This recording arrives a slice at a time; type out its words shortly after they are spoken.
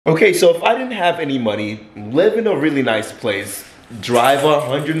Okay, so if I didn't have any money, live in a really nice place, drive a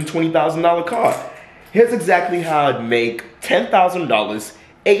 $120,000 car, here's exactly how I'd make $10,000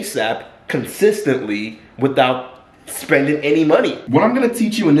 ASAP consistently without spending any money. What I'm gonna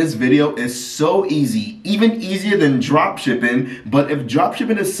teach you in this video is so easy, even easier than dropshipping, but if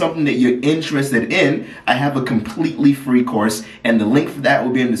dropshipping is something that you're interested in, I have a completely free course, and the link for that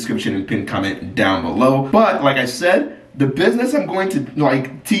will be in the description and pinned comment down below. But like I said, the business I'm going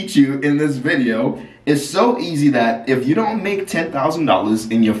to teach you in this video is so easy that if you don't make $10,000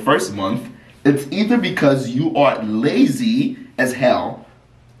 in your first month, it's either because you are lazy as hell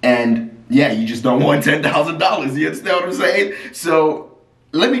and yeah, you just don't want $10,000. You understand what I'm saying? So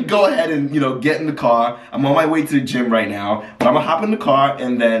let me go ahead and get in the car. I'm on my way to the gym right now, but I'm gonna hop in the car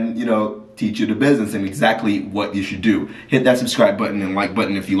and then teach you the business and exactly what you should do. Hit that subscribe button and like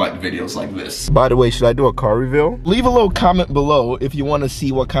button if you like videos like this. By the way, should I do a car reveal? Leave a little comment below if you want to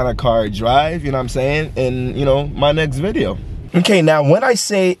see what kind of car I drive, you know what I'm saying, in my next video. Okay, now when I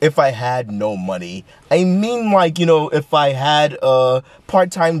say if I had no money, I mean if I had a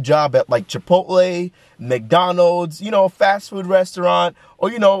part-time job at Chipotle, McDonald's, a fast food restaurant,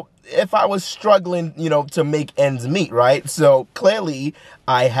 or if I was struggling, to make ends meet, right? So clearly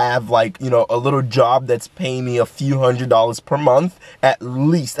I have a little job that's paying me a few $100s per month, at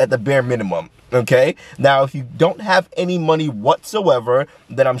least at the bare minimum. Okay, now if you don't have any money whatsoever,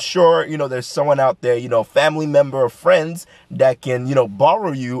 then I'm sure there's someone out there, family member or friends that can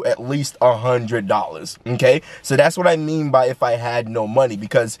borrow you at least $100. Okay, so that's what I mean by if I had no money,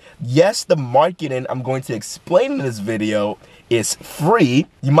 because yes, the marketing I'm going to explain in this video is free.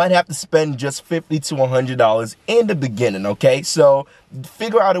 You might have to spend just $50 to $100 in the beginning. Okay, so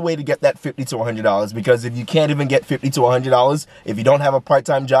figure out a way to get that $50 to $100, because if you can't even get $50 to $100, if you don't have a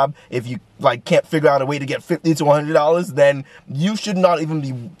part-time job, if you can't figure out a way to get $50 to $100, then you should not even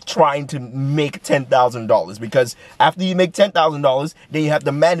be trying to make $10,000, because after you make $10,000, then you have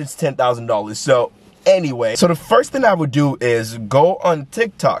to manage $10,000. So anyway, so the first thing I would do is go on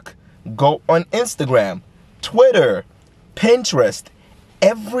TikTok, go on Instagram, Twitter, Pinterest,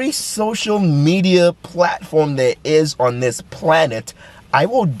 every social media platform there is on this planet. I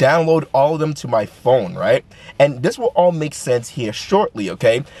will download all of them to my phone, right? And this will all make sense here shortly,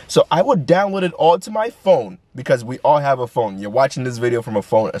 okay? So I will download it all to my phone, because we all have a phone. You're watching this video from a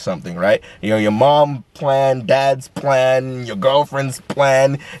phone or something, right? Your mom plan, dad's plan, your girlfriend's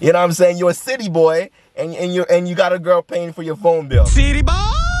plan. You know what I'm saying? You're a city boy, and you got a girl paying for your phone bill. City boy!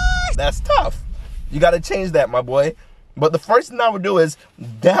 That's tough. You got to change that, my boy. But the first thing I would do is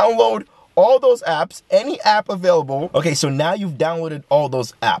download all those apps, any app available. Okay, so now you've downloaded all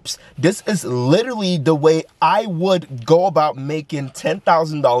those apps. This is literally the way I would go about making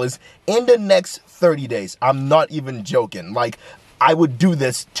 $10,000 in the next 30 days. I'm not even joking. I would do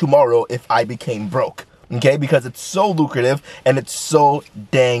this tomorrow if I became broke, okay? Because it's so lucrative and it's so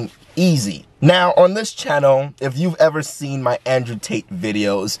dang easy. Now, on this channel, if you've ever seen my Andrew Tate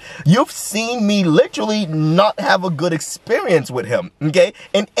videos, you've seen me literally not have a good experience with him, okay?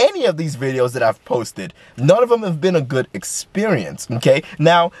 In any of these videos that I've posted, none of them have been a good experience, okay?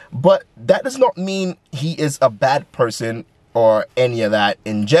 Now, but that does not mean he is a bad person or any of that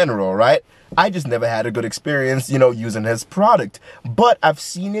in general, right? I just never had a good experience, using his product. But I've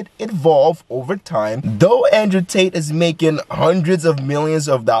seen it evolve over time. Though Andrew Tate is making hundreds of millions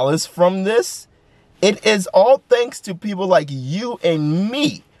of dollars from this, it is all thanks to people like you and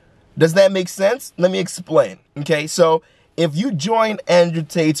me. Does that make sense? Let me explain. Okay, so if you join Andrew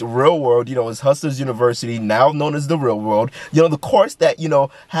Tate's Real World, his Hustlers University, now known as the Real World, the course that,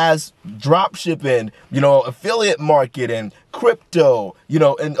 has drop shipping, affiliate marketing, crypto,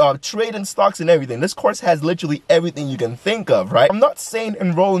 and trading stocks and everything. This course has literally everything you can think of, right? I'm not saying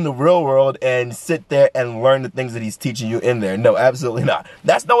enroll in the Real World and sit there and learn the things that he's teaching you in there. No, absolutely not.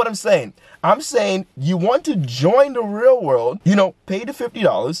 That's not what I'm saying. I'm saying you want to join the Real World, pay the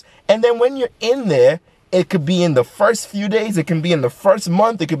 $50, and then when you're in there, it could be in the first few days, it can be in the first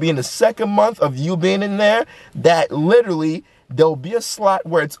month, it could be in the second month of you being in there, that literally there'll be a slot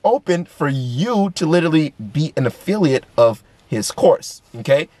where it's open for you to literally be an affiliate of his course,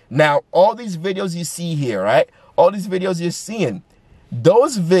 okay? Now, all these videos you see here, right? All these videos you're seeing,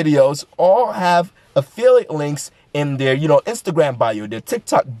 those videos all have affiliate links in their, Instagram bio, their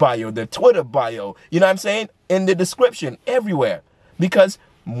TikTok bio, their Twitter bio, you know what I'm saying? In the description, everywhere. Because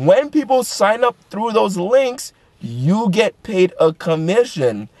when people sign up through those links, you get paid a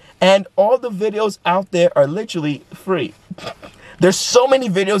commission. And all the videos out there are literally free. There's so many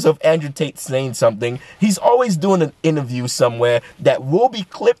videos of Andrew Tate saying something. He's always doing an interview somewhere that will be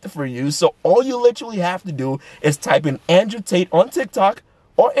clipped for you. So all you literally have to do is type in Andrew Tate on TikTok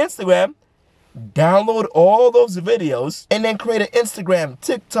or Instagram, download all those videos, and then create an Instagram,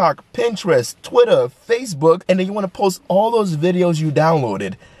 TikTok, Pinterest, Twitter, Facebook, and then you want to post all those videos you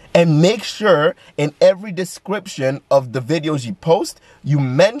downloaded. And make sure in every description of the videos you post, you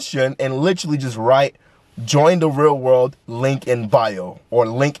mention and literally just write, join the real world, link in bio or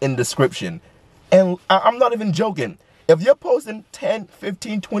link in description. And I'm not even joking. If you're posting 10,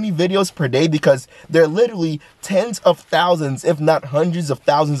 15, 20 videos per day, because there are literally tens of thousands, if not hundreds of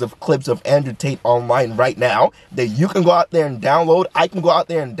thousands of clips of Andrew Tate online right now that you can go out there and download, I can go out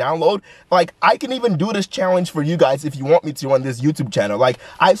there and download. Like, I can even do this challenge for you guys if you want me to on this YouTube channel. Like,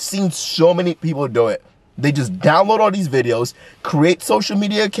 I've seen so many people do it. They just download all these videos, create social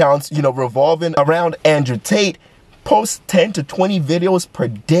media accounts, you know, revolving around Andrew Tate, post 10 to 20 videos per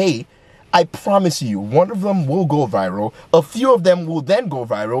day. I promise you, one of them will go viral. A few of them will then go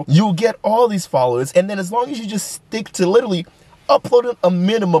viral. You'll get all these followers. And then as long as you just stick to literally uploading a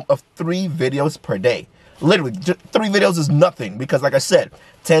minimum of 3 videos per day. Literally, just 3 videos is nothing. Because like I said,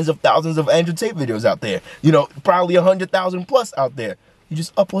 tens of thousands of Andrew Tate videos out there. You know, probably 100,000 plus out there. You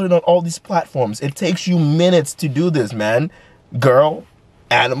just upload it on all these platforms. It takes you minutes to do this, man. Girl,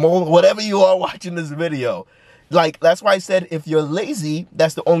 animal, whatever you are watching this video. Like, that's why I said if you're lazy,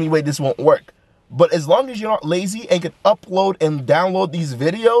 that's the only way this won't work. But as long as you're not lazy and can upload and download these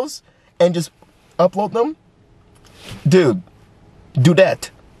videos and just upload them, dude, do that.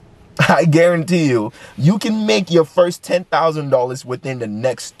 I guarantee you, you can make your first $10,000 within the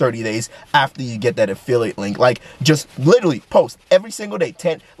next 30 days after you get that affiliate link. Like, just literally post every single day.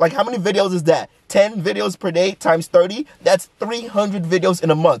 10, like, how many videos is that? 10 videos per day times 30? That's 300 videos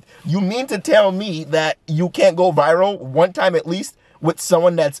in a month. You mean to tell me that you can't go viral one time at least with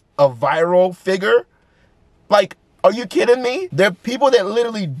someone that's a viral figure? Like, are you kidding me? There are people that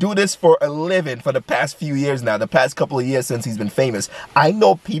literally do this for a living for the past few years now, the past couple of years since he's been famous. I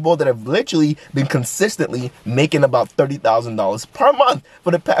know people that have literally been consistently making about $30,000 per month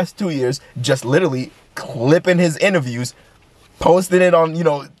for the past 2 years, just literally clipping his interviews, posting it on, you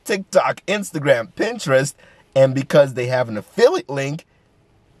know, TikTok, Instagram, Pinterest, and because they have an affiliate link,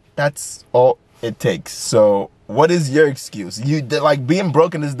 that's all it takes. So what is your excuse? Like, being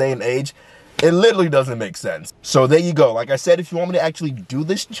broke in this day and age, it literally doesn't make sense. So there you go. Like I said, if you want me to actually do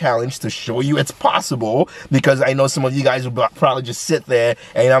this challenge to show you it's possible, because I know some of you guys will probably just sit there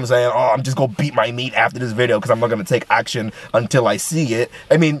and I'm saying, oh, I'm just gonna beat my meat after this video because I'm not gonna take action until I see it.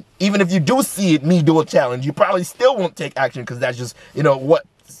 I mean, even if you do see it, me do a challenge, you probably still won't take action because that's just, you know, what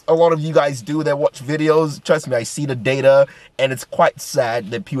a lot of you guys do that watch videos. Trust me, I see the data, and it's quite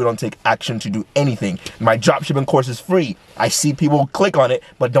sad that people don't take action to do anything. My dropshipping course is free. I see people click on it,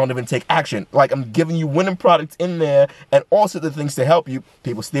 but don't even take action. Like, I'm giving you winning products in there, and also the things to help you.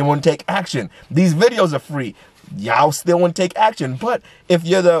 People still won't take action. These videos are free. Y'all still won't take action. But if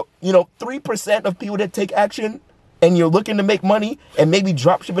you're the, 3% of people that take action, and you're looking to make money, and maybe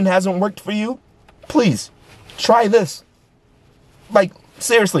dropshipping hasn't worked for you, please, try this. Like,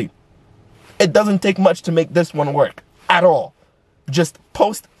 seriously, it doesn't take much to make this one work at all. Just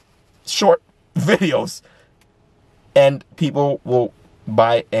post short videos and people will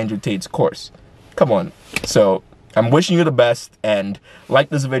buy Andrew Tate's course. Come on. So I'm wishing you the best, and like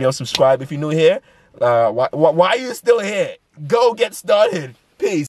this video, subscribe if you're new here. Why are you still here? Go get started. Peace.